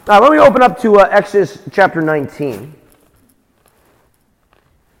Let me open up to Exodus chapter 19.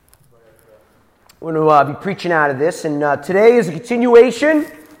 We're going to be preaching out of this, and today is a continuation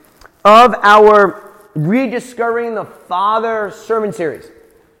of our Rediscovering the Father sermon series.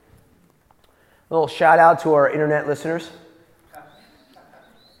 A little shout out to our internet listeners.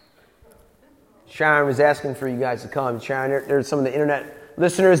 Sharon was asking for you guys to come. Sharon, there's some of the internet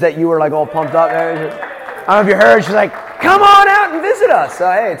listeners that you were like all pumped up. I don't know if you heard. She's like, come on out and visit us.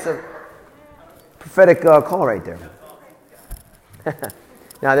 Hey, it's a prophetic call right there.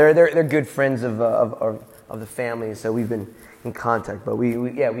 Now they're good friends of the family, so we've been in contact. But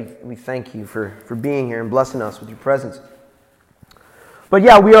we thank you for being here and blessing us with your presence. But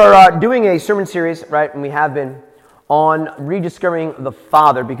yeah, we are doing a sermon series, right? And we have been on rediscovering the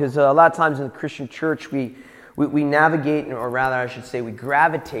Father, because a lot of times in the Christian church we navigate, or rather I should say we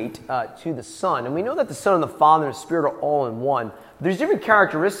gravitate to the Son. And we know that the Son and the Father and the Spirit are all in one. But there's different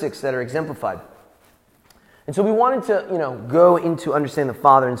characteristics that are exemplified. And so we wanted to, go into understanding the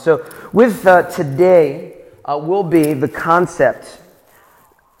Father. And so with today will be the concept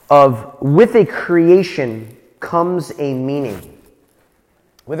of with a creation comes a meaning.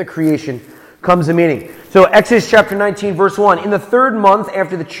 With a creation comes a meaning. So Exodus chapter 19, verse 1. In the third month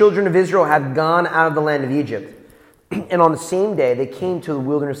after the children of Israel had gone out of the land of Egypt, and on the same day they came to the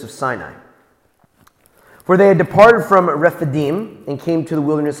wilderness of Sinai. For they had departed from Rephidim and came to the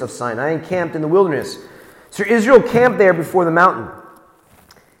wilderness of Sinai and camped in the wilderness. So Israel camped there before the mountain.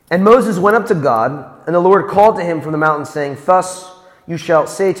 And Moses went up to God, and the Lord called to him from the mountain, saying, Thus you shall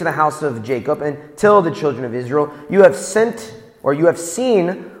say to the house of Jacob, and tell the children of Israel, you have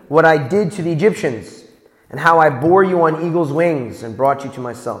seen what I did to the Egyptians, and how I bore you on eagle's wings and brought you to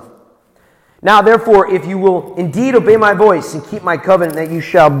myself. Now, therefore, if you will indeed obey my voice and keep my covenant, that you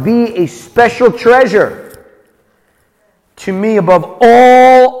shall be a special treasure to me above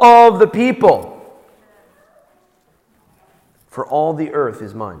all of the people. For all the earth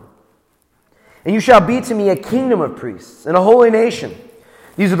is mine. And you shall be to me a kingdom of priests and a holy nation.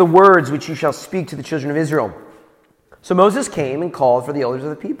 These are the words which you shall speak to the children of Israel. So Moses came and called for the elders of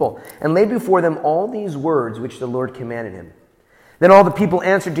the people, and laid before them all these words which the Lord commanded him. Then all the people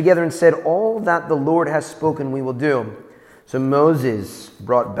answered together and said, All that the Lord has spoken we will do. So Moses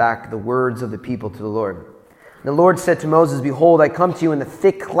brought back the words of the people to the Lord. And the Lord said to Moses, Behold, I come to you in the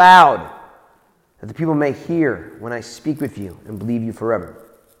thick cloud, that the people may hear when I speak with you and believe you forever.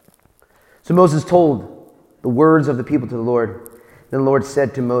 So Moses told the words of the people to the Lord. Then the Lord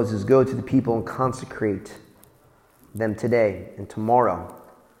said to Moses, Go to the people and consecrate them today and tomorrow,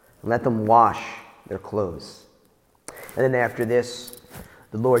 and let them wash their clothes. And then after this,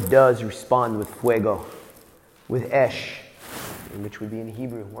 the Lord does respond with fuego, with esh, which would be in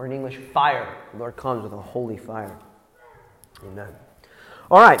Hebrew, or in English, fire. The Lord comes with a holy fire. Amen.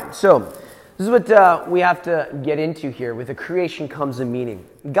 All right, so this is what we have to get into here. With the creation comes a meaning.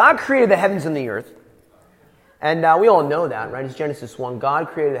 God created the heavens and the earth. And we all know that, right? It's Genesis 1. God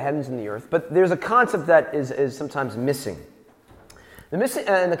created the heavens and the earth. But there's a concept that is sometimes missing. And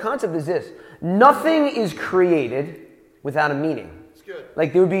the concept is this. Nothing is created without a meaning. It's good.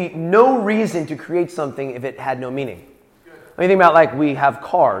 Like, there would be no reason to create something if it had no meaning. Good. When you think about, like, we have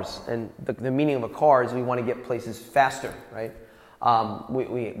cars. And the meaning of a car is we want to get places faster, right?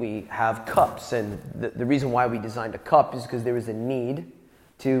 We have cups. And the reason why we designed a cup is because there was a need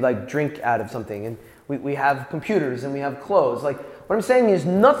to, like, drink out of something. And we have computers and we have clothes. Like, what I'm saying is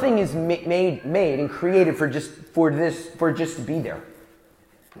nothing is made and created for just to be there,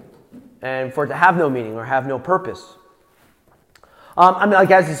 and for it to have no meaning or have no purpose. Like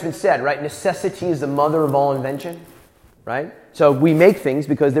as it's been said, right? Necessity is the mother of all invention, right? So we make things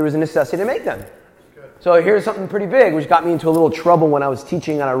because there was a necessity to make them. So here's something pretty big, which got me into a little trouble when I was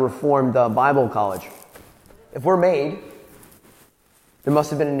teaching at a Reformed Bible college. If we're made, there must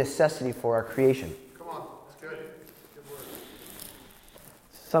have been a necessity for our creation.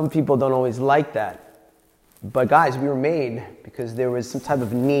 Some people don't always like that. But guys, we were made because there was some type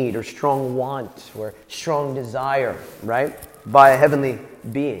of need or strong want or strong desire, right? By a heavenly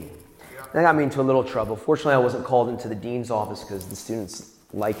being. Yeah. That got me into a little trouble. Fortunately, I wasn't called into the dean's office because the students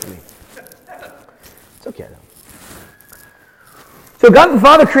liked me. It's okay though. So God the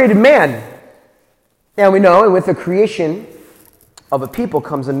Father created man. And we know, and with the creation of a people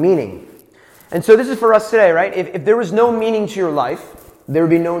comes a meaning. And so this is for us today, right? If there was no meaning to your life, there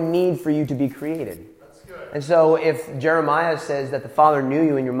would be no need for you to be created. That's good. And so if Jeremiah says that the Father knew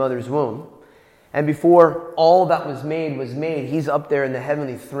you in your mother's womb, and before all that was made, he's up there in the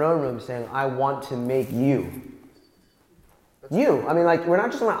heavenly throne room saying, I want to make you. You. I mean, like, we're not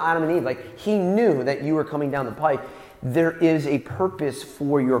just talking about Adam and Eve. Like, he knew that you were coming down the pike. there is a purpose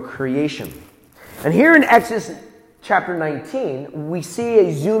for your creation. And here in Exodus chapter 19, we see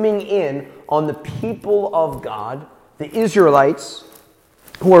a zooming in on the people of God, the Israelites,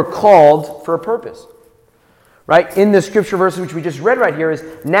 who are called for a purpose. Right? In the scripture verse which we just read right here is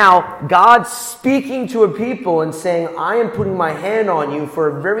now God speaking to a people and saying, I am putting my hand on you for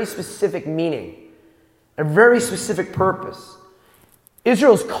a very specific meaning, a very specific purpose.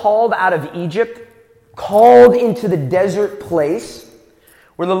 Israel's called out of Egypt, called into the desert place,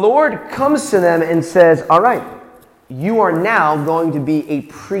 where the Lord comes to them and says, all right, you are now going to be a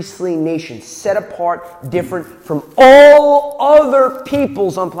priestly nation, set apart, different from all other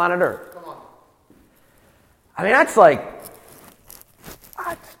peoples on planet Earth. I mean, that's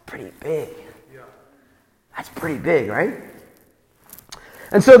pretty big. Yeah. That's pretty big, right?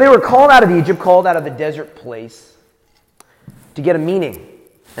 And so they were called out of Egypt, called out of the desert place to get a meaning.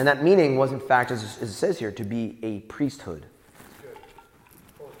 And that meaning was, in fact, as it says here, to be a priesthood.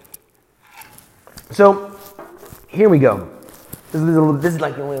 So, here we go. This is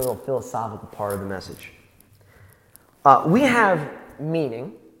like the only little philosophical part of the message. We have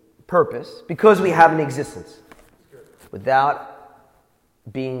meaning, purpose, because we have an existence. Without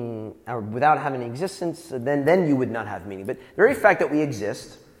having an existence, then you would not have meaning. But the very fact that we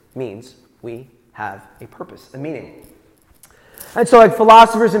exist means we have a purpose, a meaning. And so, like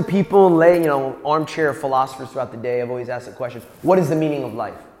philosophers and people, armchair philosophers throughout the day, have always asked the question: what is the meaning of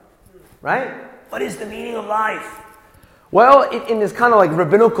life? Right? What is the meaning of life? Well, in this kind of like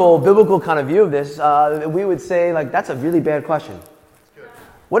rabbinical, biblical kind of view of this, we would say that's a really bad question.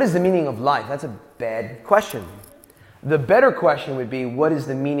 What is the meaning of life? That's a bad question. The better question would be, what is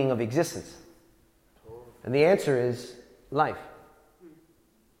the meaning of existence? And the answer is life.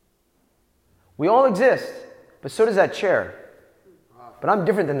 We all exist, but so does that chair. But I'm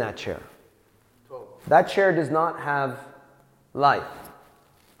different than that chair. That chair does not have life.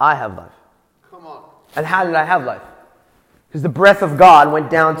 I have life. Come on. And how did I have life? Because the breath of God went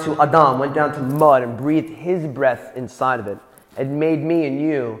down to Adam, went down to mud, and breathed his breath inside of it, and made me and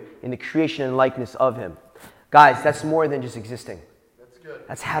you in the creation and likeness of him. Guys, that's more than just existing. That's good.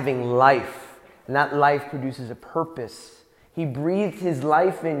 That's having life. And that life produces a purpose. He breathed his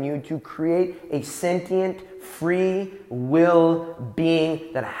life in you to create a sentient, free will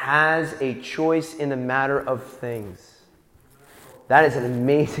being that has a choice in the matter of things. That is an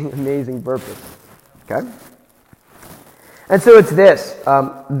amazing, amazing purpose. Okay? And so it's this.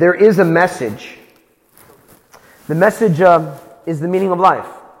 There is a message. The message is the meaning of life.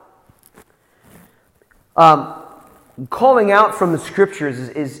 Calling out from the scriptures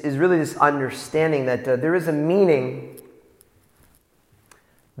is really this understanding that there is a meaning.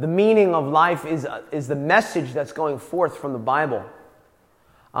 The meaning of life is the message that's going forth from the Bible.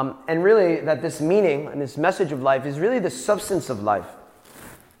 And really that this meaning and this message of life is really the substance of life.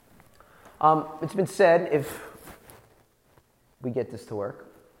 It's been said, if we get this to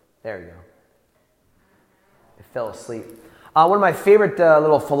work. There you go. It fell asleep. One of my favorite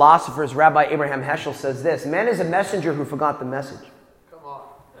little philosophers, Rabbi Abraham Heschel, says this: man is a messenger who forgot the message. Come on.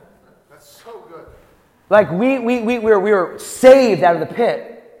 That's so good. Like we were saved out of the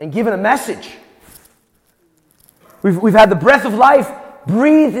pit and given a message. We've had the breath of life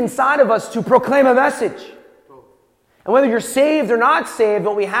breathed inside of us to proclaim a message. And whether you're saved or not saved,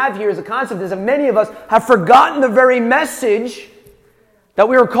 what we have here is a concept is that many of us have forgotten the very message that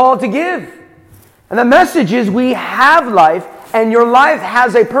we were called to give. And the message is we have life, and your life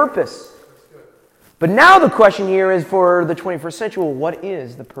has a purpose. But now the question here is for the 21st century, well, what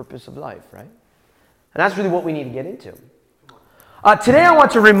is the purpose of life, right? And that's really what we need to get into. Today I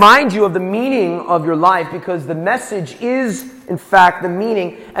want to remind you of the meaning of your life, because the message is, in fact, the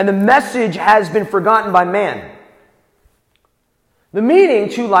meaning, and the message has been forgotten by man. The meaning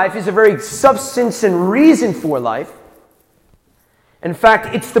to life is a very substance and reason for life. In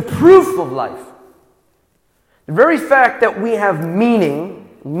fact, it's the proof of life. The very fact that we have meaning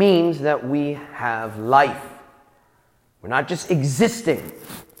means that we have life. We're not just existing.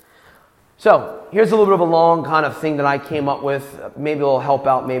 So, here's a little bit of a long kind of thing that I came up with. Maybe it'll help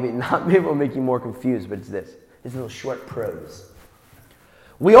out, maybe not. Maybe it'll make you more confused, but it's this. It's a little short prose.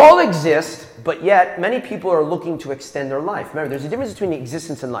 We all exist, but yet many people are looking to extend their life. Remember, there's a difference between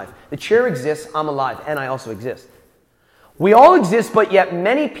existence and life. The chair exists, I'm alive, and I also exist. We all exist, but yet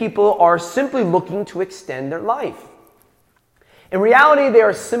many people are simply looking to extend their life. In reality, they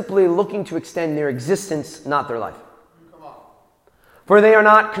are simply looking to extend their existence, not their life. For they are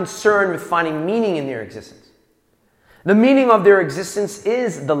not concerned with finding meaning in their existence. The meaning of their existence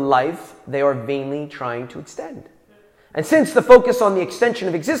is the life they are vainly trying to extend. And since the focus on the extension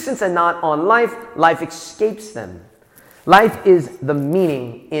of existence and not on life, life escapes them. Life is the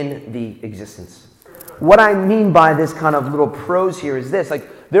meaning in the existence. What I mean by this kind of little prose here is this.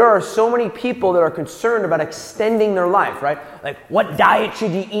 Like, there are so many people that are concerned about extending their life, right? Like, what diet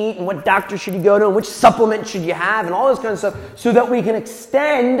should you eat, and what doctor should you go to, and which supplement should you have, and all this kind of stuff, so that we can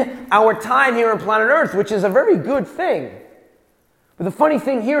extend our time here on planet Earth, which is a very good thing. But the funny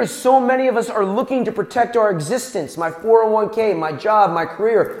thing here is so many of us are looking to protect our existence, my 401k, my job, my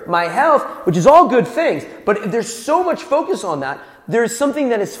career, my health, which is all good things. But if there's so much focus on that, there's something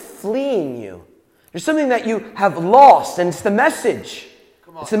that is fleeing you. There's something that you have lost, and it's the message.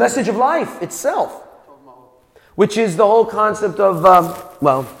 It's the message of life itself, which is the whole concept of,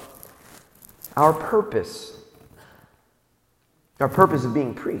 our purpose. Our purpose of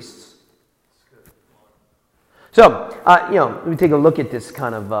being priests. So, let me take a look at this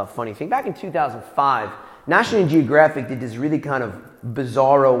kind of funny thing. Back in 2005, National Geographic did this really kind of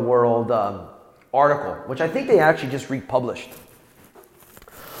bizarro world article, which I think they actually just republished.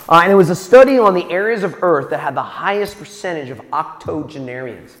 And it was a study on the areas of Earth that had the highest percentage of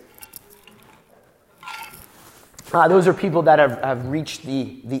octogenarians. Those are people that have reached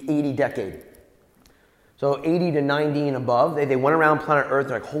the 80 decade. So 80 to 90 and above, they went around planet Earth,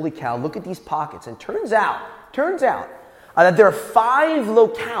 they're like, holy cow, look at these pockets. And turns out that there are 5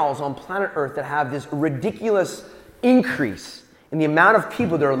 locales on planet Earth that have this ridiculous increase in the amount of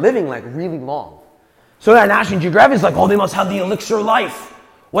people that are living like really long. So that National Geographic is like, oh, they must have the elixir of life.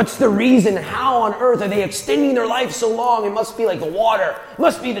 What's the reason? How on earth are they extending their life so long? It must be like the water. It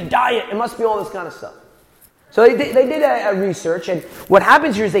must be the diet. It must be all this kind of stuff. So they did a research, and what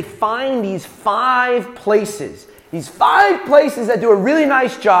happens here is they find these 5 places. These 5 places that do a really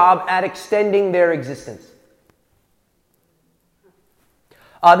nice job at extending their existence.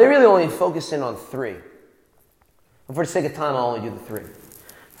 They really only focus in on 3. And for the sake of time, I'll only do the 3.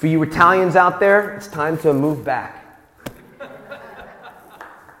 For you Italians out there, it's time to move back.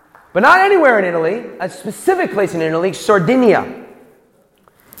 But not anywhere in Italy, a specific place in Italy, Sardinia.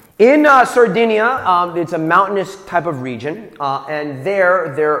 In Sardinia, it's a mountainous type of region, and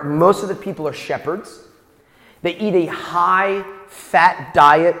there most of the people are shepherds. They eat a high-fat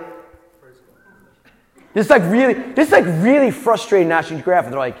diet. This is like really frustrating National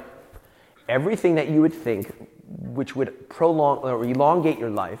Geographic. They're like, everything that you would think which would prolong or elongate your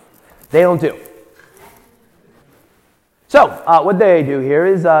life, they don't do. So, what they do here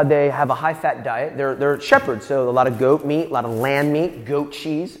is they have a high-fat diet. They're shepherds, so a lot of goat meat, a lot of lamb meat, goat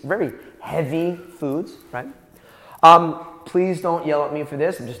cheese, very heavy foods, right? Please don't yell at me for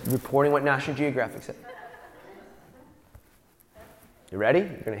this. I'm just reporting what National Geographic said. You ready? You're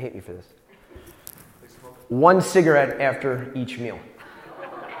going to hate me for this. 1 cigarette after each meal.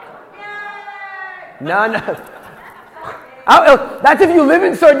 No. That's if you live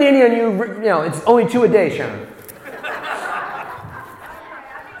in Sardinia and you know, it's only 2 a day, Sharon.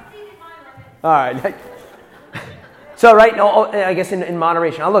 All right. So right now, I guess in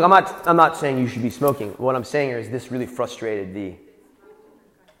moderation. Look, I'm not saying you should be smoking. What I'm saying here is this really frustrated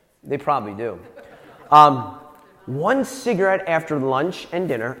They probably do. 1 cigarette after lunch and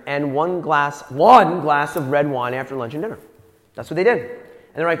dinner, and one glass of red wine after lunch and dinner. That's what they did. And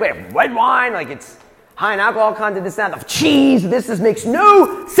they're like, wait, red wine? Like it's high in alcohol content, this, that, the cheese. This makes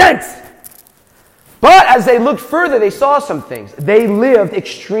no sense. But as they looked further, they saw some things. They lived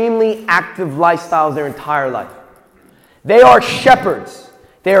extremely active lifestyles their entire life. They are shepherds.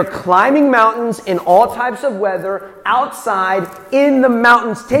 They are climbing mountains in all types of weather, outside, in the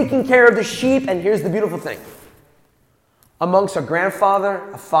mountains, taking care of the sheep. And here's the beautiful thing. Amongst a grandfather,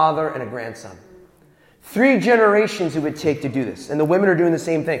 a father, and a grandson. 3 generations it would take to do this. And the women are doing the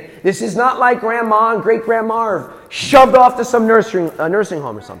same thing. This is not like grandma and great-grandma are shoved off to some nursing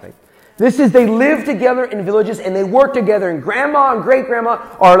home or something. This is, they live together in villages and they work together, and grandma and great-grandma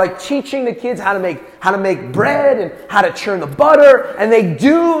are like teaching the kids how to make bread and how to churn the butter, and they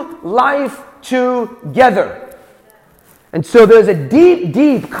do life together. And so there's a deep,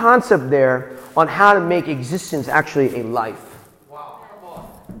 deep concept there on how to make existence actually a life. Wow, come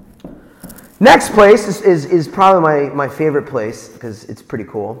on. Next place is probably my favorite place because it's pretty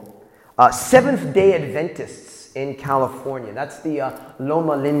cool. Seventh-day Adventists in California. That's the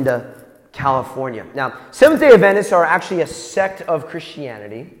Loma Linda, California. Now, Seventh-day Adventists are actually a sect of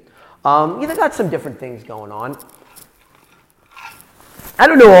Christianity. They got some different things going on. I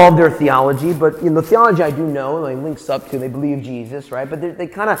don't know all of their theology, but the theology I do know, like, links up to, they believe Jesus, right? But they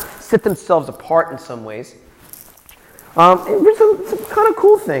kind of set themselves apart in some ways. There's some kind of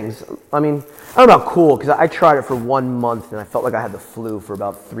cool things. I mean, I don't know about cool, because I tried it for 1 month, and I felt like I had the flu for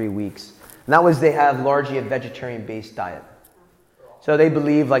about 3 weeks. And that was, they have largely a vegetarian-based diet. So they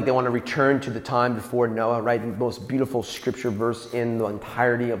believe like they want to return to the time before Noah, right? The most beautiful scripture verse in the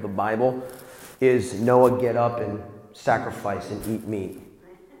entirety of the Bible is Noah get up and sacrifice and eat meat.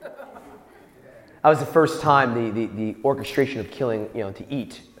 That was the first time the orchestration of killing, to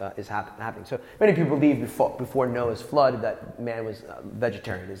eat is happening. So many people believe before Noah's flood that man was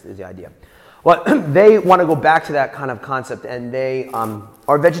vegetarian is the idea. Well, they want to go back to that kind of concept, and they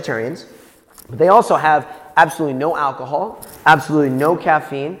are vegetarians. But they also have absolutely no alcohol, absolutely no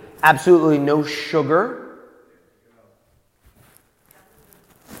caffeine, absolutely no sugar.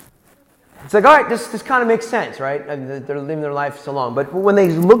 It's like, all right, this kind of makes sense, right? They're living their life so long. But when they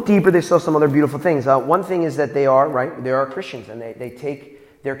look deeper, they saw some other beautiful things. One thing is that they are Christians, and they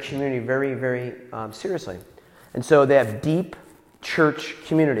take their community very, very seriously. And so they have deep church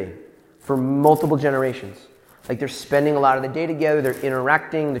community for multiple generations. Like they're spending a lot of the day together, they're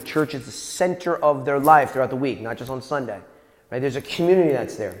interacting. The church is the center of their life throughout the week, not just on Sunday. Right? There's a community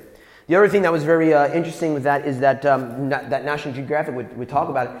that's there. The other thing that was very interesting with that is that that National Geographic would talk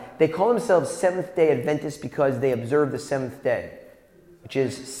about it. They call themselves Seventh-day Adventists because they observe the seventh day, which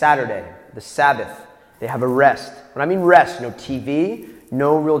is Saturday, the Sabbath. They have a rest. When I mean rest, no TV,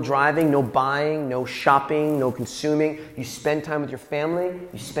 no real driving, no buying, no shopping, no consuming. You spend time with your family,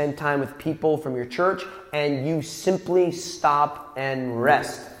 you spend time with people from your church, and you simply stop and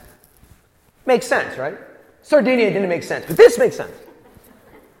rest. Makes sense, right? Sardinia didn't make sense, but this makes sense.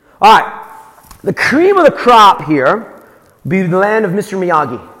 All right, the cream of the crop here would be the land of Mr.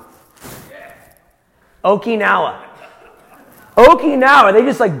 Miyagi. Okinawa. Okinawa, they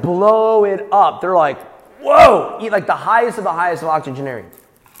just like blow it up. They're like, whoa, eat like the highest of octogenarians.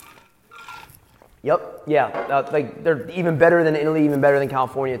 Yep, yeah, like they're even better than Italy, even better than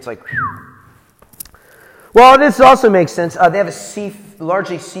California. It's like, well, this also makes sense. They have a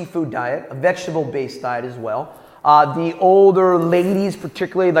largely seafood diet, a vegetable-based diet as well. The older ladies,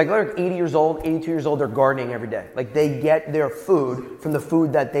 particularly, like they're 80 years old, 82 years old, they're gardening every day. Like they get their food from the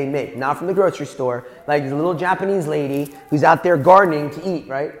food that they make, not from the grocery store. Like the little Japanese lady who's out there gardening to eat,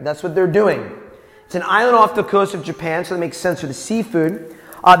 right? That's what they're doing. It's an island off the coast of Japan, so that makes sense for the seafood.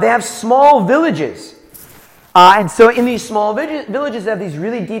 They have small villages. And so in these small villages, they have these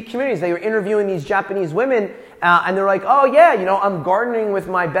really deep communities. They were interviewing these Japanese women, and they're like, oh yeah, I'm gardening with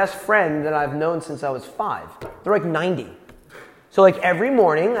my best friend that I've known since I was 5. They're like 90. So like every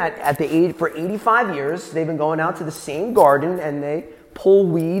morning at the age, for 85 years, they've been going out to the same garden, and they pull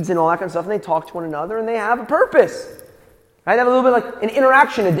weeds and all that kind of stuff, and they talk to one another, and they have a purpose. Right? They have a little bit like an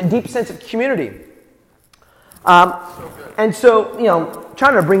interaction, a deep sense of community. And so,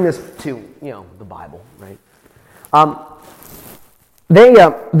 trying to bring this to, the Bible, right?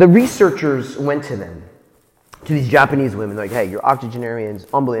 The researchers went to them, to these Japanese women, like, hey, you're octogenarians,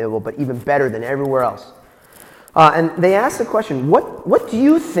 unbelievable, but even better than everywhere else. And they asked the question, what do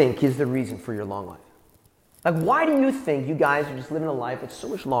you think is the reason for your long life? Like, why do you think you guys are just living a life that's so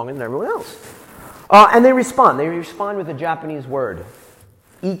much longer than everyone else? And they respond. They respond with a Japanese word,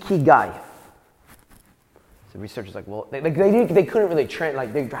 ikigai. So researchers like, well, they couldn't really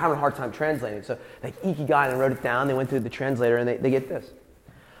like they were having a hard time translating. So like ikigai, and they wrote it down. They went through the translator, and they get this.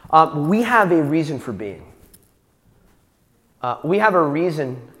 We have a reason for being. We have a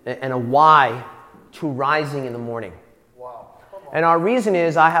reason and a why to rising in the morning. Wow. And our reason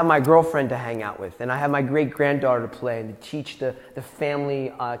is I have my girlfriend to hang out with, and I have my great-granddaughter to play and to teach the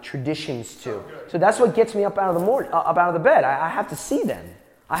family traditions to. So that's what gets me up out of the bed. I have to see them.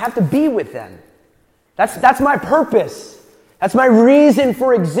 I have to be with them. That's my purpose. That's my reason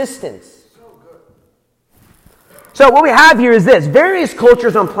for existence. So what we have here is this. Various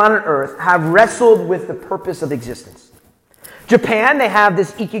cultures on planet Earth have wrestled with the purpose of existence. Japan, they have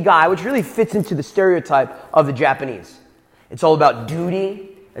this ikigai, which really fits into the stereotype of the Japanese. It's all about duty.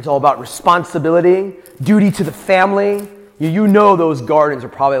 It's all about responsibility, duty to the family. You know those gardens are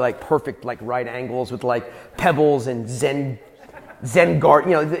probably like perfect, like right angles with like pebbles and Zen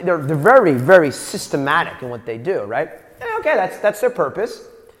garden. They're very, very systematic in what they do, right? Yeah, okay, that's their purpose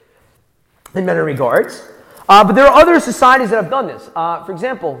in many regards. But there are other societies that have done this. For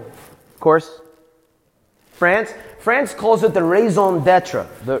example, of course, France. France calls it the raison d'être,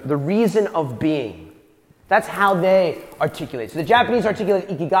 the reason of being. That's how they articulate. So the Japanese articulate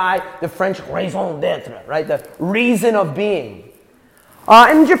ikigai, the French raison d'être, right? The reason of being.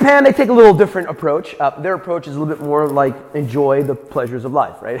 In Japan, they take a little different approach. Their approach is a little bit more like enjoy the pleasures of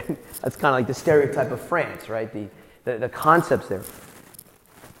life, right? That's kind of like the stereotype of France, right? The concepts there.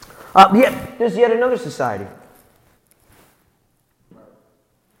 There's yet another society.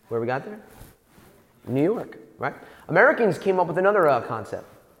 Where we got there? New York, right? Americans came up with another concept,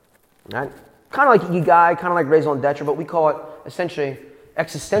 right? Kind of like ikigai, kind of like raison d'être, but we call it essentially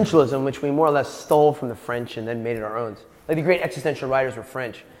existentialism, which we more or less stole from the French and then made it our own. Like the great existential writers were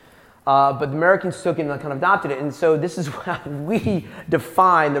French. But the Americans took it and kind of adopted it. And so this is how we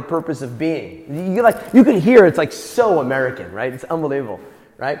define the purpose of being. You can hear it's like so American, right? It's unbelievable,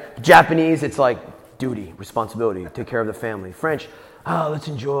 right? Japanese, it's like duty, responsibility, take care of the family. French, let's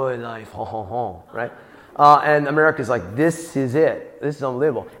enjoy life, right? And America's like, this is it. This is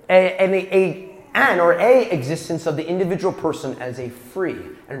unbelievable. A existence of the individual person as a free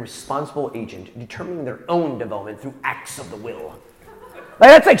and responsible agent, determining their own development through acts of the will. Like,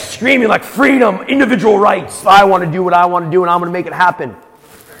 that's like screaming like freedom, individual rights. I want to do what I want to do and I'm going to make it happen.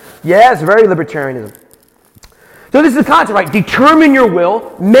 Yeah, it's very libertarianism. So this is the concept, right? Determine your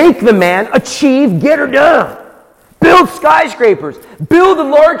will, make the man, achieve, get her done. Build skyscrapers, build the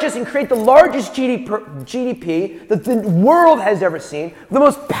largest and create the largest GDP that the world has ever seen, the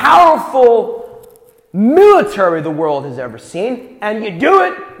most powerful military the world has ever seen, and you do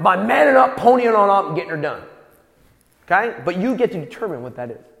it by manning up, ponying on up, and getting her done. Okay? But you get to determine what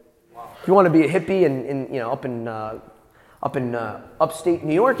that is. Wow. If you want to be a hippie up in upstate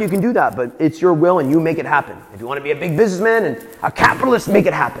New York, you can do that, but it's your will and you make it happen. If you want to be a big businessman and a capitalist, make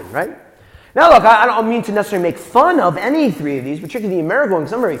it happen, right? Now look, I don't mean to necessarily make fun of any three of these, particularly the American one,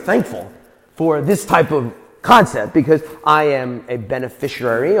 because I'm very thankful for this type of concept, because I am a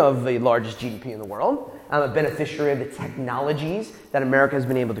beneficiary of the largest GDP in the world. I'm a beneficiary of the technologies that America has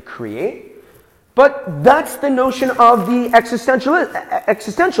been able to create. But that's the notion of the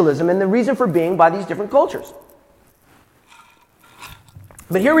existentialism and the reason for being by these different cultures.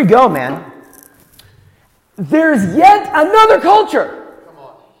 But here we go, man. There's yet another culture. Come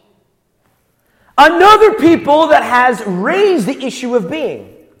on. Another people that has raised the issue of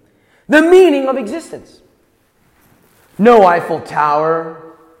being. The meaning of existence. No Eiffel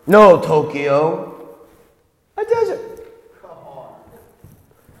Tower. No Tokyo. A desert.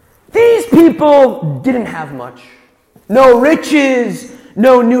 These people didn't have much. No riches,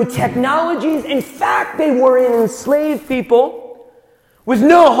 no new technologies. In fact, they were enslaved people with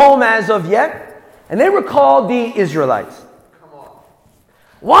no home as of yet. And they were called the Israelites. Come on.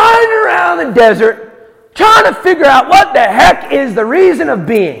 Wandering around the desert, trying to figure out what the heck is the reason of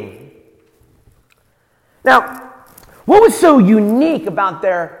being. Now, what was so unique about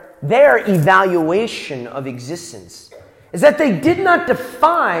their evaluation of existence is that they did not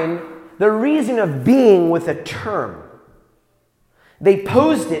define the reason of being with a term. They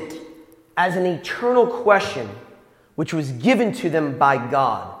posed it as an eternal question which was given to them by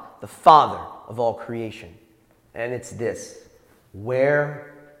God, the Father of all creation. And it's this: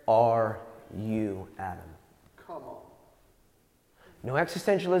 where are you, Adam? Come on. No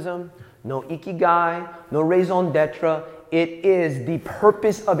existentialism, no ikigai, no raison d'etre. It is the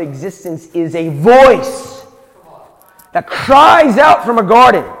purpose of existence is a voice that cries out from a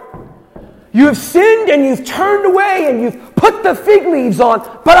garden. You have sinned and you've turned away and you've put the fig leaves on,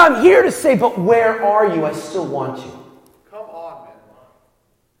 but I'm here to say, but where are you? I still want you. Come on, man.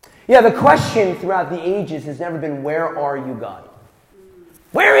 Yeah, the question throughout the ages has never been, where are you, God?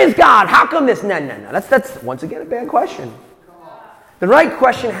 Where is God? How come this? No. That's once again a bad question. The right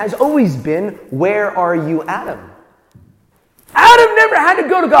question has always been, where are you, Adam? Adam never had to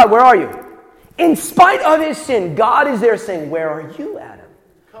go to God. Where are you? In spite of his sin, God is there saying, where are you, Adam?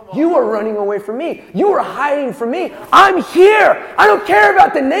 You are running away from me. You are hiding from me. I'm here. I don't care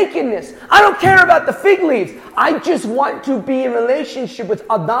about the nakedness. I don't care about the fig leaves. I just want to be in relationship with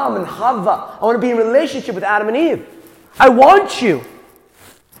Adam and Chava. I want to be in relationship with Adam and Eve. I want you.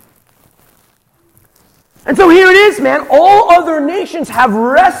 And so here it is, man. All other nations have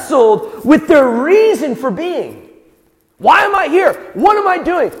wrestled with their reason for being. Why am I here? What am I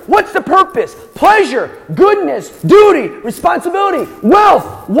doing? What's the purpose? Pleasure, goodness, duty, responsibility,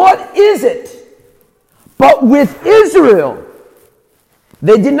 wealth. What is it? But with Israel,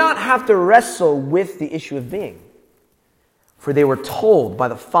 they did not have to wrestle with the issue of being. For they were told by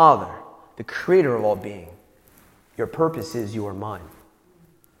the Father, the creator of all being, your purpose is you are mine.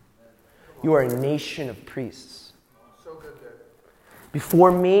 You are a nation of priests. So good there.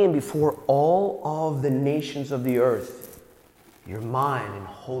 Before me and before all of the nations of the earth, you're mine in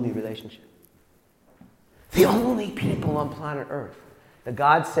holy relationship. The only people on planet Earth that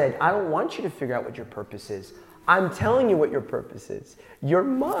God said, I don't want you to figure out what your purpose is. I'm telling you what your purpose is. You're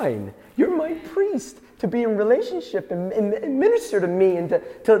mine. You're my priest to be in relationship and minister to me and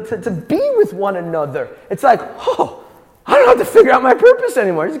to be with one another. It's like, oh, I don't have to figure out my purpose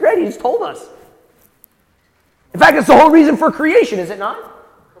anymore. It's great. He just told us. In fact, it's the whole reason for creation, is it not?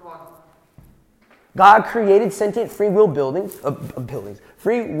 God created sentient free will beings,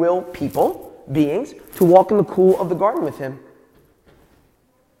 to walk in the cool of the garden with him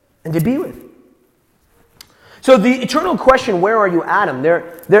and to be with. So the eternal question, where are you, Adam?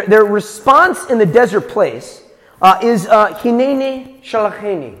 Their response in the desert place is Hineni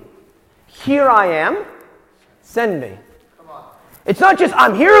shalacheni. Here I am, send me. It's not just,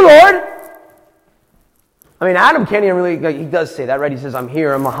 I'm here, Lord. I mean, Adam can't even really, he does say that, right? He says, I'm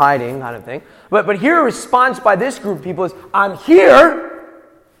here, I'm hiding, kind of thing. But here a response by this group of people is, I'm here,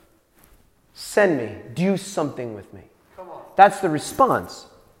 send me, do something with me. That's the response.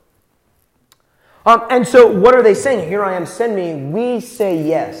 And so what are they saying? Here I am, send me. We say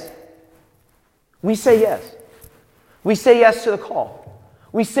yes. We say yes. We say yes to the call.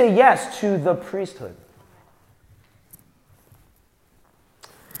 We say yes to the priesthood.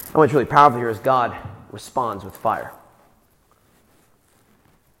 And what's really powerful here is God responds with fire.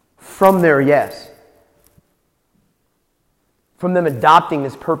 From their yes, from them adopting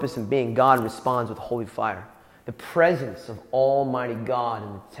this purpose and being, God responds with holy fire. The presence of Almighty God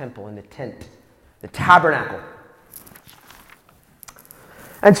in the temple, in the tent, the tabernacle.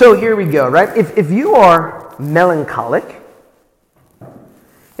 And so here we go, right? If you are melancholic,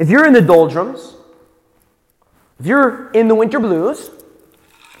 if you're in the doldrums, if you're in the winter blues,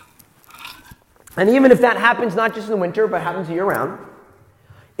 and even if that happens not just in the winter, but happens year-round,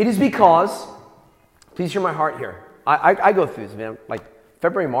 it is because, please hear my heart here. I go through this, man. Like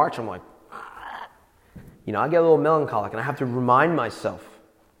February, March, I'm like, I get a little melancholic, and I have to remind myself.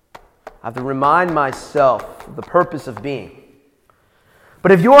 of the purpose of being.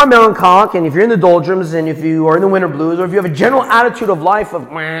 But if you are melancholic, and if you're in the doldrums, and if you are in the winter blues, or if you have a general attitude of life of,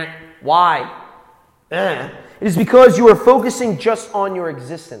 why? It is because you are focusing just on your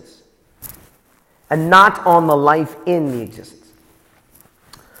existence and not on the life in the existence.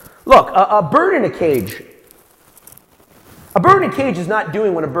 Look, a bird in a cage. A bird in a cage is not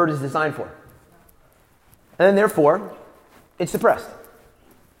doing what a bird is designed for. And then therefore, it's depressed.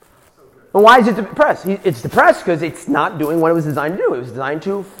 And why is it depressed? It's depressed because it's not doing what it was designed to do. It was designed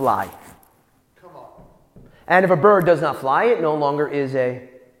to fly. Come on. And if a bird does not fly, it no longer is a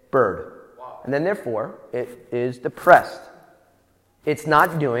bird. Wow. And then therefore, it is depressed. It's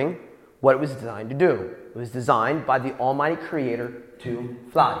not doing what it was designed to do. It was designed by the Almighty Creator to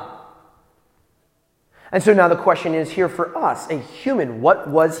fly. And so now the question is here for us, a human, what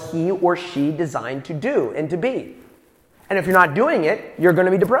was he or she designed to do and to be? And if you're not doing it, you're going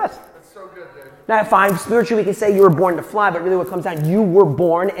to be depressed. That's so good, Dave. Now, fine, spiritually we can say you were born to fly, but really what comes down, you were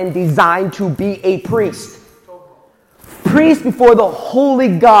born and designed to be a priest. Priest before the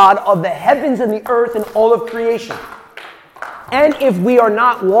holy God of the heavens and the earth and all of creation. And if we are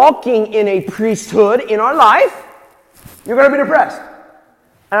not walking in a priesthood in our life, you're going to be depressed.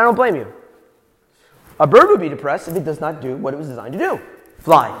 And I don't blame you. A bird would be depressed if it does not do what it was designed to do.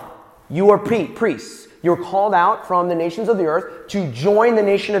 Fly. You are priests. You're called out from the nations of the earth to join the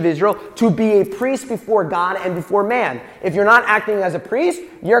nation of Israel, to be a priest before God and before man. If you're not acting as a priest,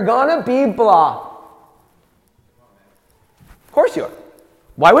 you're going to be blah. Of course you are.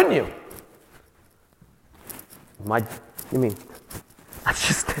 Why wouldn't you? That's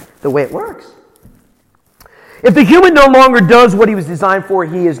just the way it works. If the human no longer does what he was designed for,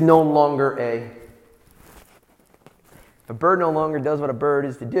 he is no longer If a bird no longer does what a bird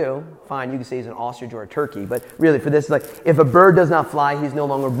is to do, fine, you can say he's an ostrich or a turkey, but really for this, like, if a bird does not fly, he's no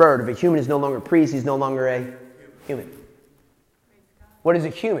longer a bird. If a human is no longer a priest, he's no longer a human. What is a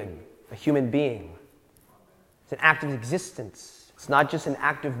human? A human being. It's an act of existence. It's not just an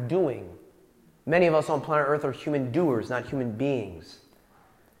act of doing. Many of us on planet Earth are human doers, not human beings.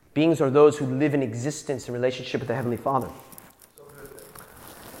 Beings are those who live in existence in relationship with the Heavenly Father.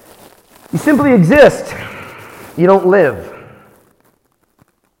 You simply exist. You don't live.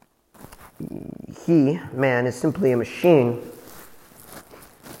 He, man, is simply a machine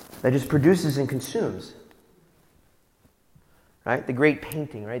that just produces and consumes. Right? The great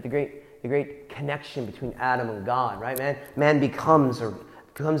painting, right? The great connection between Adam and God, right? Man becomes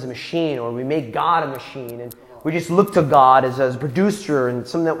a machine, or we make God a machine, and we just look to God as a producer and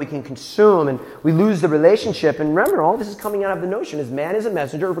something that we can consume, and we lose the relationship. And remember, all this is coming out of the notion is man is a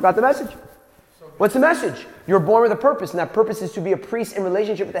messenger who forgot the message. What's the message? You're born with a purpose, and that purpose is to be a priest in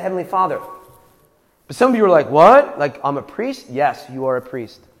relationship with the Heavenly Father. But some of you are like, what? Like, I'm a priest? Yes, you are a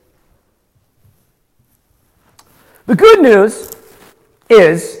priest. The good news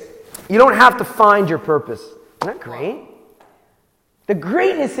is you don't have to find your purpose. Isn't that great? The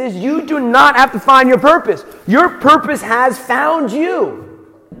greatness is you do not have to find your purpose. Your purpose has found you.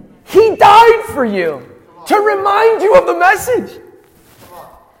 He died for you to remind you of the message.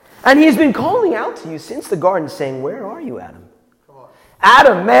 And he's been calling out to you since the garden saying, where are you, Adam?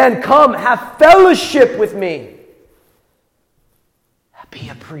 Adam, man, come, have fellowship with me. Have be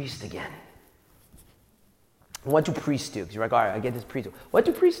a priest again. And what do priests do? Because you're like, all right, I get this priest. What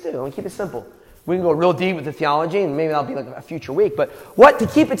do priests do? I want to keep it simple. We can go real deep with the theology, and maybe that'll be like a future week. But to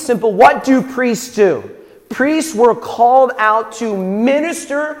keep it simple, what do priests do? Priests were called out to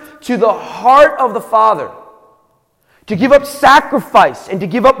minister to the heart of the Father, to give up sacrifice and to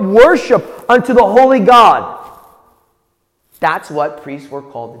give up worship unto the holy God. That's what priests were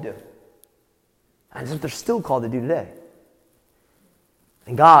called to do. And that's what they're still called to do today.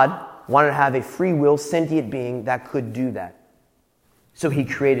 And God wanted to have a free will, sentient being that could do that. So he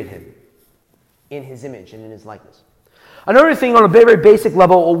created him in his image and in his likeness. Another thing on a very, very basic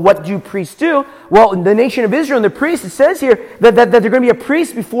level, what do priests do? Well, in the nation of Israel and the priests, it says here that they're going to be a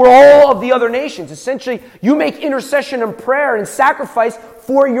priest before all of the other nations. Essentially, you make intercession and prayer and sacrifice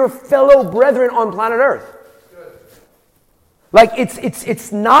for your fellow brethren on planet Earth. Like,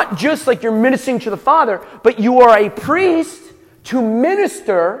 it's not just like you're ministering to the Father, but you are a priest to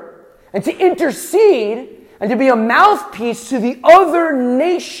minister and to intercede and to be a mouthpiece to the other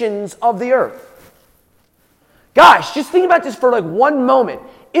nations of the earth. Guys, just think about this for like one moment.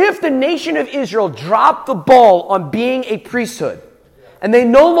 If the nation of Israel dropped the ball on being a priesthood, and they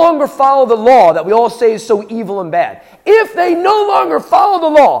no longer follow the law that we all say is so evil and bad, if they no longer follow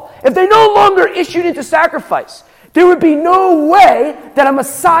the law, if they no longer issued into sacrifice, there would be no way that a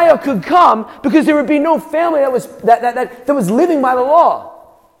Messiah could come, because there would be no family that was living by the law.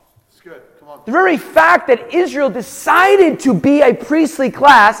 Good. Come on. The very fact that Israel decided to be a priestly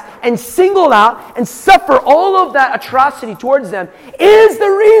class and singled out and suffer all of that atrocity towards them is the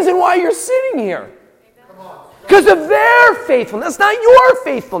reason why you're sitting here. Because of their faithfulness, not your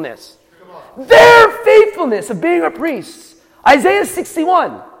faithfulness. Their faithfulness of being a priest. Isaiah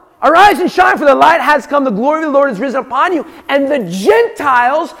 61. Arise and shine, for the light has come, the glory of the Lord is risen upon you, and the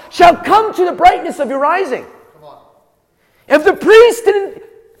Gentiles shall come to the brightness of your rising. If the priest didn't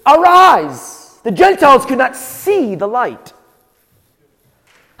arise, the Gentiles could not see the light.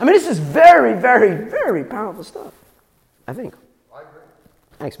 I mean, this is very, very, very powerful stuff, I think. I agree.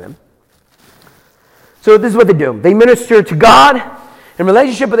 Thanks, man. So this is what they do. They minister to God in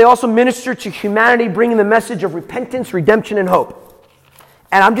relationship, but they also minister to humanity, bringing the message of repentance, redemption, and hope.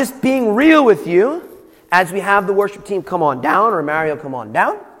 And I'm just being real with you as we have the worship team come on down, or Mario come on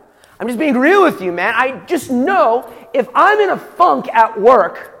down. I'm just being real with you, man. I just know if I'm in a funk at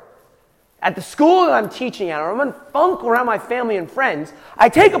work, at the school that I'm teaching at, or I'm in a funk around my family and friends, I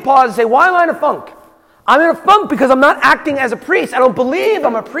take a pause and say, why am I in a funk? I'm in a funk because I'm not acting as a priest. I don't believe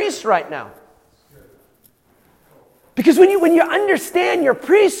I'm a priest right now. Because when you understand your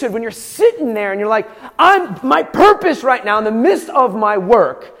priesthood, when you're sitting there and you're like, my purpose right now in the midst of my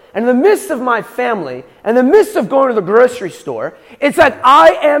work, and in the midst of my family, and in the midst of going to the grocery store, it's like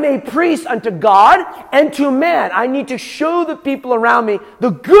I am a priest unto God and to man. I need to show the people around me the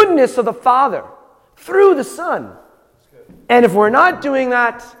goodness of the Father through the Son. And if we're not doing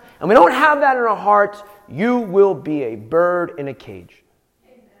that, and we don't have that in our heart, you will be a bird in a cage.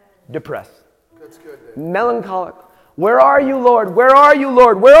 Depressed. That's good, Dave. Melancholic. Where are you, Lord? Where are you,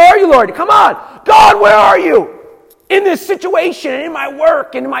 Lord? Where are you, Lord? Come on. God, where are you? In this situation, and in my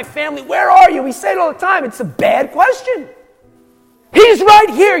work, and in my family, where are you? We say it all the time. It's a bad question. He's right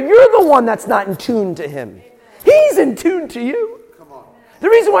here. You're the one that's not in tune to him. He's in tune to you. Come on. The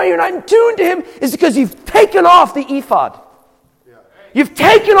reason why you're not in tune to him is because you've taken off the ephod. Yeah. You've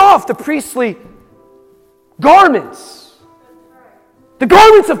taken off the priestly garments. The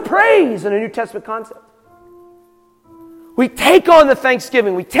garments of praise in a New Testament concept. We take on the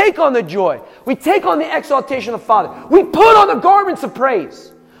thanksgiving. We take on the joy. We take on the exaltation of the Father. We put on the garments of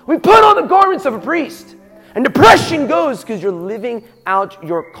praise. We put on the garments of a priest. And depression goes because you're living out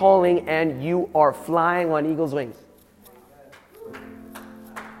your calling and you are flying on eagle's wings.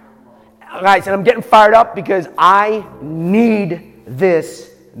 Guys, and I'm getting fired up because I need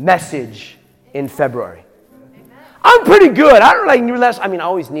this message in February. I'm pretty good. I don't like new less. I mean, I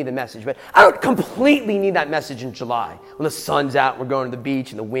always need the message, but I don't completely need that message in July when the sun's out, we're going to the beach,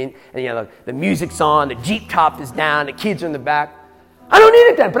 and the wind, and the music's on, the Jeep top is down, the kids are in the back. I don't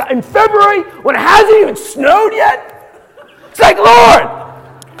need it then. But in February, when it hasn't even snowed yet, it's like, Lord,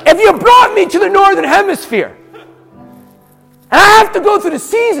 if you brought me to the northern hemisphere, and I have to go through the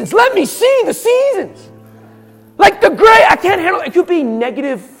seasons, let me see the seasons. Like the gray, I can't handle it. It could be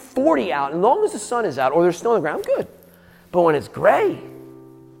negative 40 out, as long as the sun is out or there's snow on the ground, I'm good. But when it's gray,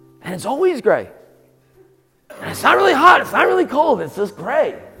 and it's always gray, and it's not really hot, it's not really cold, it's just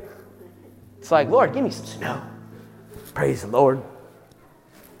gray. It's like, Lord, give me some snow. Praise the Lord.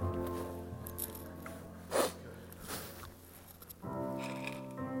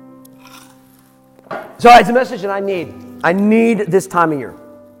 So it's a message that I need. I need this time of year.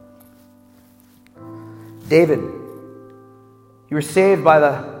 David, you were saved by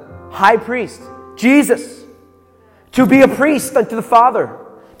the high priest, Jesus, to be a priest unto the Father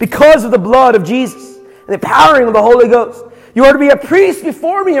because of the blood of Jesus and the powering of the Holy Ghost. You are to be a priest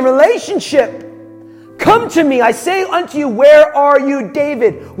before me in relationship. Come to me, I say unto you, where are you,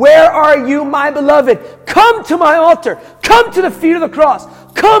 David? Where are you, my beloved? Come to my altar. Come to the feet of the cross.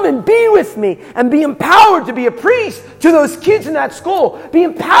 Come and be with me and be empowered to be a priest to those kids in that school. Be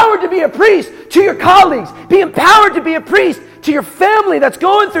empowered to be a priest to your colleagues. Be empowered to be a priest to your family that's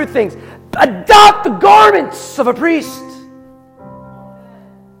going through things. Adopt the garments of a priest.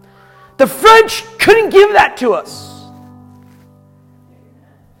 The French couldn't give that to us.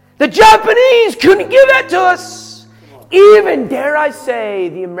 The Japanese couldn't give that to us. Even, dare I say,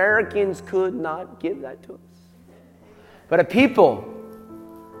 the Americans could not give that to us. But a people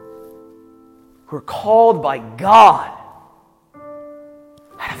who are called by God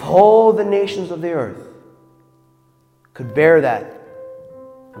out of all the nations of the earth could bear that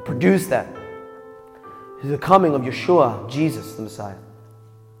and produce that through the coming of Yeshua, Jesus the Messiah.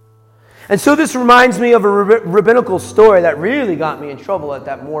 And so this reminds me of a rabbinical story that really got me in trouble at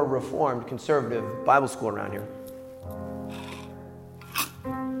that more reformed, conservative Bible school around here.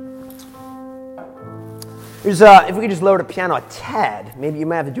 There's if we could just lower the piano a tad, maybe you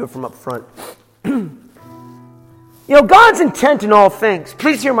might have to do it from up front. God's intent in all things.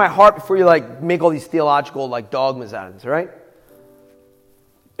 Please hear my heart before you make all these theological dogmas out of this, all right?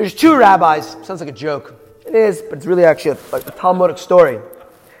 There's two rabbis. Sounds like a joke. It is, but it's really actually a Talmudic story.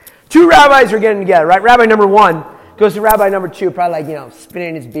 Two rabbis are getting together, right? Rabbi number one goes to rabbi number two, probably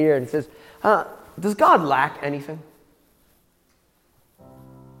spinning his beard, and says, does God lack anything?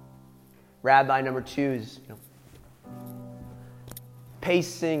 Rabbi number two is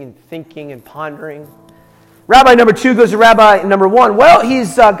pacing and thinking and pondering. Rabbi number two goes to rabbi number one. Well,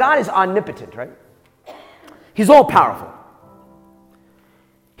 God is omnipotent, right? He's all powerful.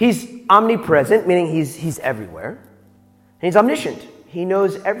 He's omnipresent, meaning he's everywhere. And he's omniscient. He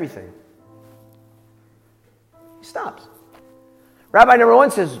knows everything. He stops. Rabbi number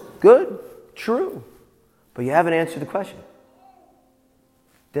one says, good, true, but you haven't answered the question.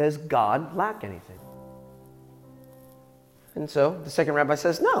 Does God lack anything? And so the second rabbi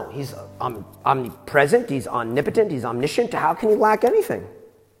says, no, he's omnipresent, he's omnipotent, he's omniscient. How can he lack anything?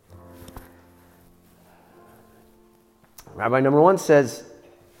 Rabbi number one says,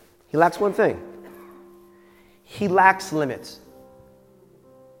 he lacks one thing. He lacks limits.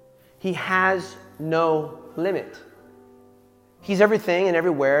 He has no limit. He's everything and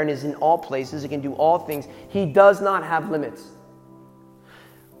everywhere and is in all places. He can do all things. He does not have limits.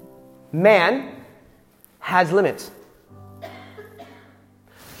 Man has limits.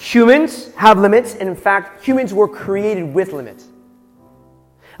 Humans have limits, and in fact, humans were created with limits.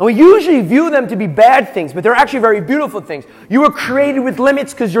 And we usually view them to be bad things, but they're actually very beautiful things. You were created with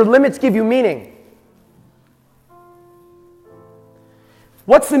limits because your limits give you meaning.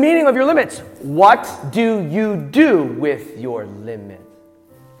 What's the meaning of your limits? What do you do with your limit?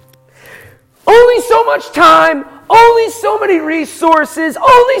 Only so much time, only so many resources,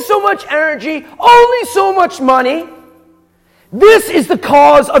 only so much energy, only so much money. This is the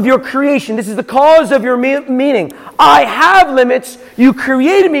cause of your creation. This is the cause of your meaning. I have limits. You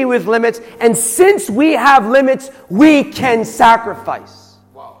created me with limits. And since we have limits, we can sacrifice.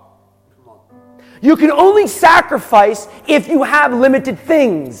 Wow. Come on. You can only sacrifice if you have limited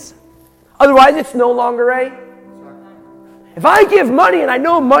things. Otherwise, it's no longer a... If I give money and I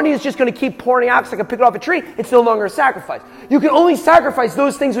know money is just going to keep pouring out because I can pick it off a tree, it's no longer a sacrifice. You can only sacrifice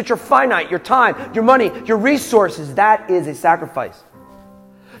those things which are finite, your time, your money, your resources. That is a sacrifice.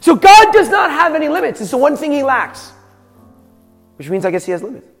 So God does not have any limits. It's the one thing he lacks. Which means I guess he has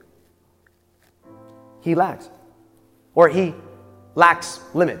limits. He lacks. Or he lacks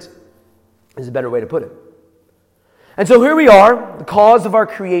limits is a better way to put it. And so here we are. The cause of our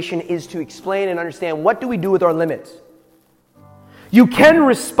creation is to explain and understand what do we do with our limits. You can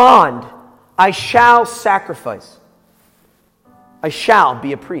respond, I shall sacrifice. I shall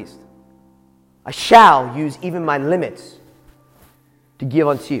be a priest. I shall use even my limits to give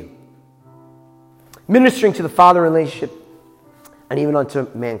unto you. Ministering to the Father relationship and even unto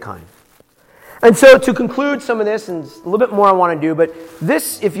mankind. And so to conclude some of this, and a little bit more I want to do, but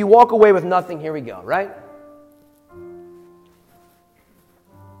this, if you walk away with nothing, here we go, right?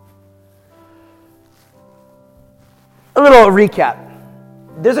 A little recap.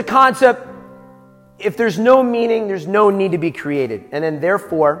 There's a concept, if there's no meaning, there's no need to be created. And then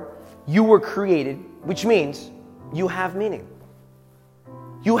therefore, you were created, which means you have meaning.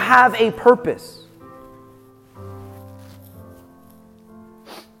 You have a purpose.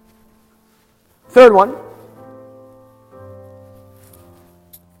 Third one.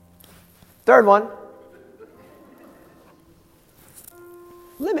 Third one.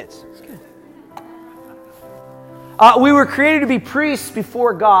 Limits. It's good. We were created to be priests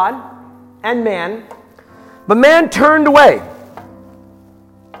before God and man, but man turned away.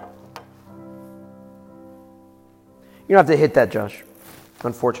 You don't have to hit that, Josh.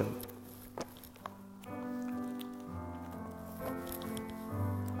 Unfortunate.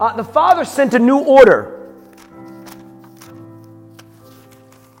 The Father sent a new order.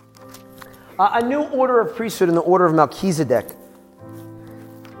 A new order of priesthood in the order of Melchizedek,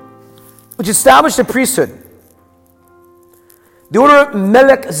 which established a priesthood. The order of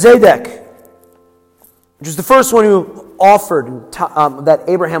Melchizedek, which is the first one who offered, that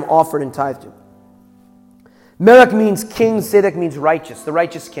Abraham offered and tithed to. Melech means king, Zedek means righteous, the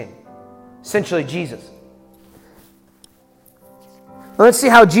righteous king. Essentially Jesus. Now let's see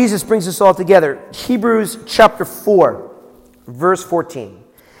how Jesus brings this all together. Hebrews chapter 4, verse 14.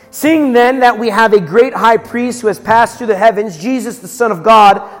 Seeing then that we have a great high priest who has passed through the heavens, Jesus the Son of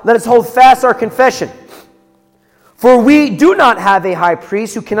God, let us hold fast our confession. For we do not have a high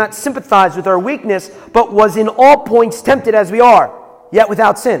priest who cannot sympathize with our weakness, but was in all points tempted as we are, yet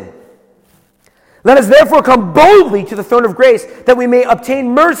without sin. Let us therefore come boldly to the throne of grace, that we may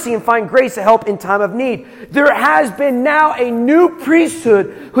obtain mercy and find grace to help in time of need. There has been now a new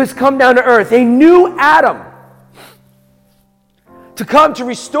priesthood who has come down to earth, a new Adam, to come to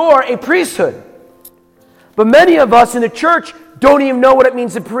restore a priesthood. But many of us in the church don't even know what it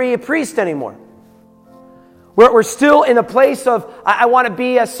means to be a priest anymore. We're still in a place of, I want to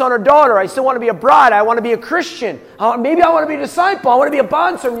be a son or daughter. I still want to be a bride. I want to be a Christian. Maybe I want to be a disciple. I want to be a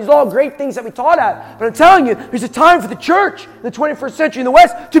bondservant. These are all great things that we taught at. But I'm telling you, there's a time for the church in the 21st century in the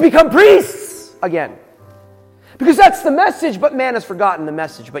West to become priests again. Because that's the message, but man has forgotten the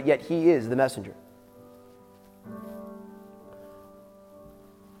message, but yet he is the messenger.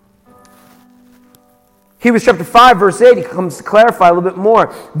 Hebrews chapter 5, verse 8, he comes to clarify a little bit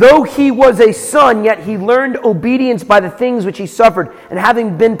more. Though he was a son, yet he learned obedience by the things which he suffered, and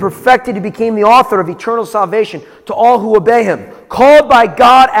having been perfected, he became the author of eternal salvation to all who obey him, called by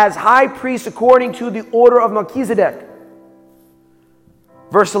God as high priest according to the order of Melchizedek.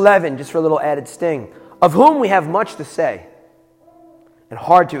 Verse 11, just for a little added sting. Of whom we have much to say, and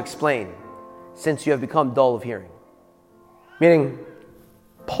hard to explain, since you have become dull of hearing. Meaning,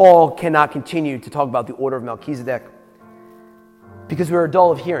 Paul cannot continue to talk about the order of Melchizedek because we are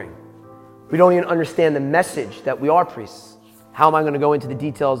dull of hearing. We don't even understand the message that we are priests. How am I going to go into the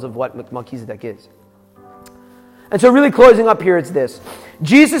details of what Melchizedek is? And so really closing up here, it's this.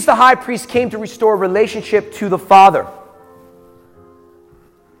 Jesus the high priest came to restore relationship to the Father.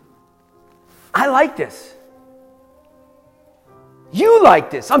 I like this. You like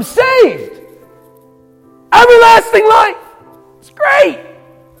this. I'm saved. Everlasting life. It's great.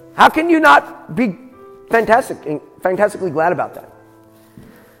 How can you not be fantastically glad about that?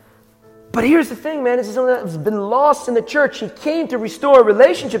 But here's the thing, man. This is something that's been lost in the church. He came to restore a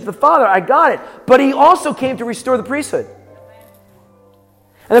relationship to the Father. I got it. But he also came to restore the priesthood.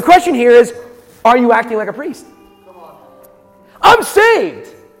 And the question here is, are you acting like a priest? Come on. I'm saved.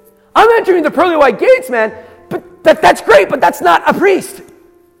 I'm entering the pearly white gates, man. But that's great, but that's not a priest.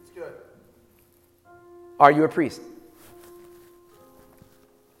 It's good. Are you a priest?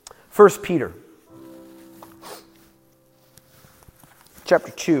 1 Peter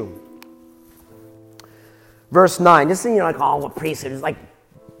chapter 2, verse 9. This thing, like, oh, what priesthood is like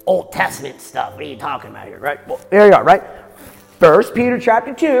Old Testament stuff. What are you talking about here, right? Well, there you are, right? 1 Peter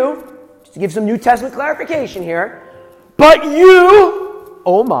chapter 2, just to give some New Testament clarification here. But you,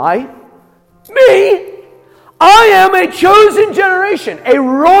 oh my, me, I am a chosen generation, a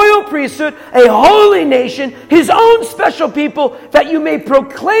royal priesthood, a holy nation, his own special people, that you may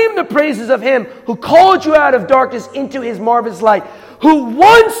proclaim the praises of him who called you out of darkness into his marvelous light, who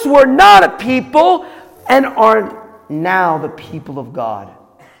once were not a people and are now the people of God,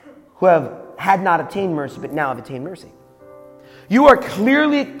 who had not obtained mercy but now have attained mercy. You are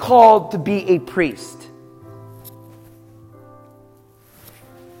clearly called to be a priest.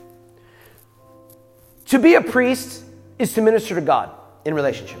 To be a priest is to minister to God in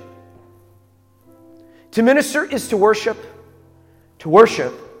relationship. To minister is to worship. To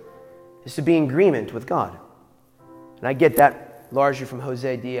worship is to be in agreement with God. And I get that largely from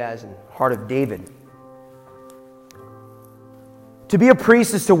Jose Diaz and Heart of David. To be a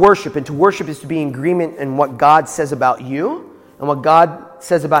priest is to worship, and to worship is to be in agreement in what God says about you and what God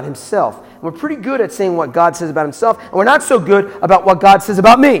says about himself. And we're pretty good at saying what God says about himself, and we're not so good about what God says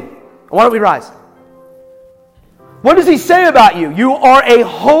about me. Why don't we rise? What does he say about you? You are a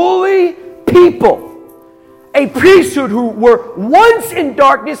holy people. A priesthood who were once in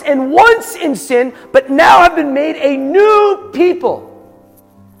darkness and once in sin, but now have been made a new people.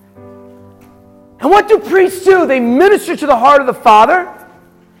 And what do priests do? They minister to the heart of the Father,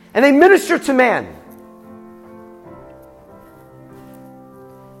 and they minister to man.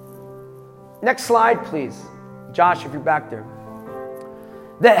 Next slide, please. Josh, if you're back there.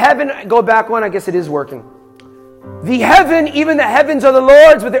 The heaven, go back one, I guess it is working. The heaven, even the heavens are the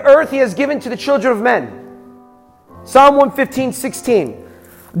Lord's, but the earth He has given to the children of men. Psalm 115:16.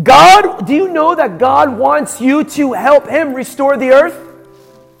 God, do you know that God wants you to help Him restore the earth?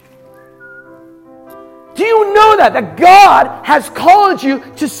 Do you know that God has called you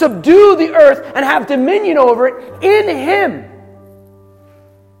to subdue the earth and have dominion over it in Him?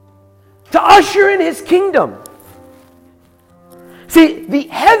 To usher in His kingdom. See, the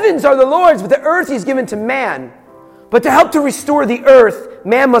heavens are the Lord's, but the earth He's given to man. But to help to restore the earth,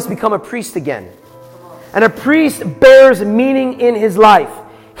 man must become a priest again. And a priest bears meaning in his life.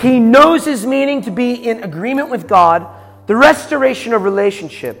 He knows his meaning to be in agreement with God, the restoration of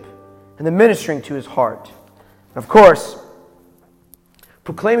relationship, and the ministering to his heart. And of course,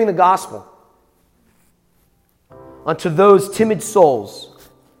 proclaiming the gospel unto those timid souls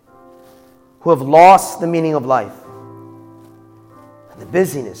who have lost the meaning of life and the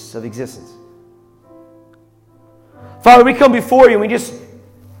busyness of existence. Father, we come before you and we just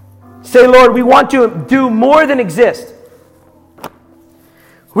say, Lord, we want to do more than exist.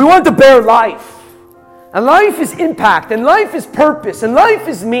 We want to bear life. And life is impact, and life is purpose, and life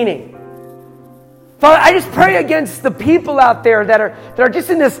is meaning. Father, I just pray against the people out there that are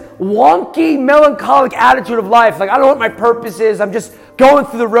just in this wonky, melancholic attitude of life. Like, I don't know what my purpose is. I'm just going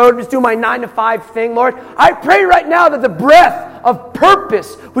through the road, just doing my 9-to-5 thing, Lord. I pray right now that the breath of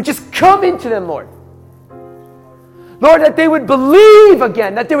purpose would just come into them, Lord. Lord, that they would believe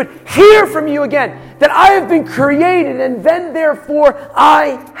again, that they would hear from you again, that I have been created and then therefore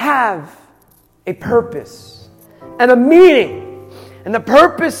I have a purpose and a meaning. And the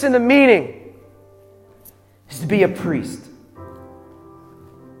purpose and the meaning is to be a priest.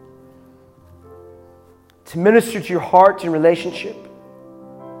 To minister to your heart and relationship.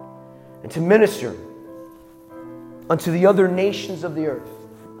 And to minister unto the other nations of the earth.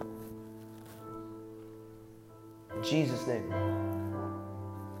 In Jesus' name.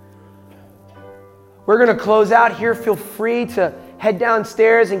 We're going to close out here. Feel free to head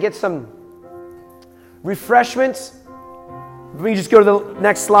downstairs and get some refreshments. We just go to the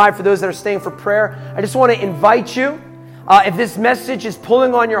next slide for those that are staying for prayer. I just want to invite you. If this message is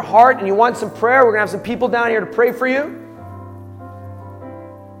pulling on your heart and you want some prayer, we're going to have some people down here to pray for you.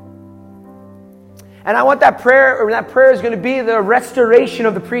 And I want that prayer is going to be the restoration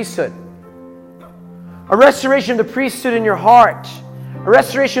of the priesthood. A restoration of the priesthood in your heart. A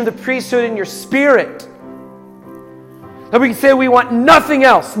restoration of the priesthood in your spirit. That we can say we want nothing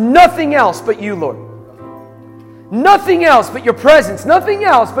else but you, Lord. Nothing else but your presence. Nothing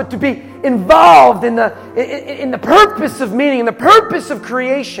else but to be involved in the purpose of meaning, in the purpose of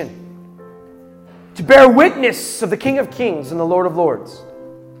creation. To bear witness of the King of Kings and the Lord of Lords.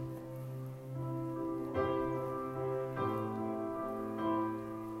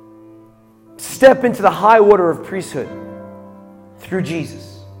 Step into the high order of priesthood through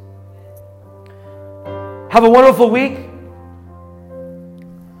Jesus. Have a wonderful week.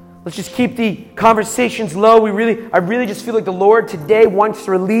 Let's just keep the conversations low. I really just feel like the Lord today wants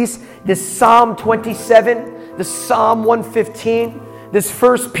to release this Psalm 27, this Psalm 115, this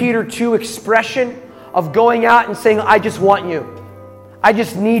 1 Peter 2 expression of going out and saying, I just want you. I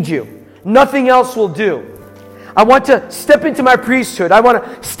just need you. Nothing else will do. I want to step into my priesthood. I want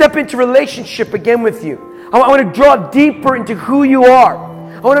to step into relationship again with you. I want to draw deeper into who you are.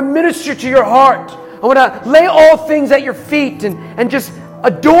 I want to minister to your heart. I want to lay all things at your feet and just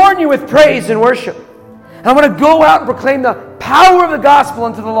adorn you with praise and worship. And I want to go out and proclaim the power of the gospel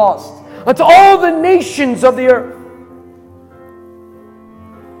unto the lost, unto all the nations of the earth.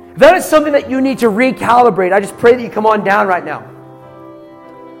 If that is something that you need to recalibrate, I just pray that you come on down right now.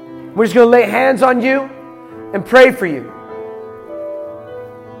 We're just going to lay hands on you and pray for you.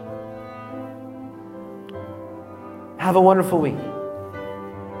 Have a wonderful week.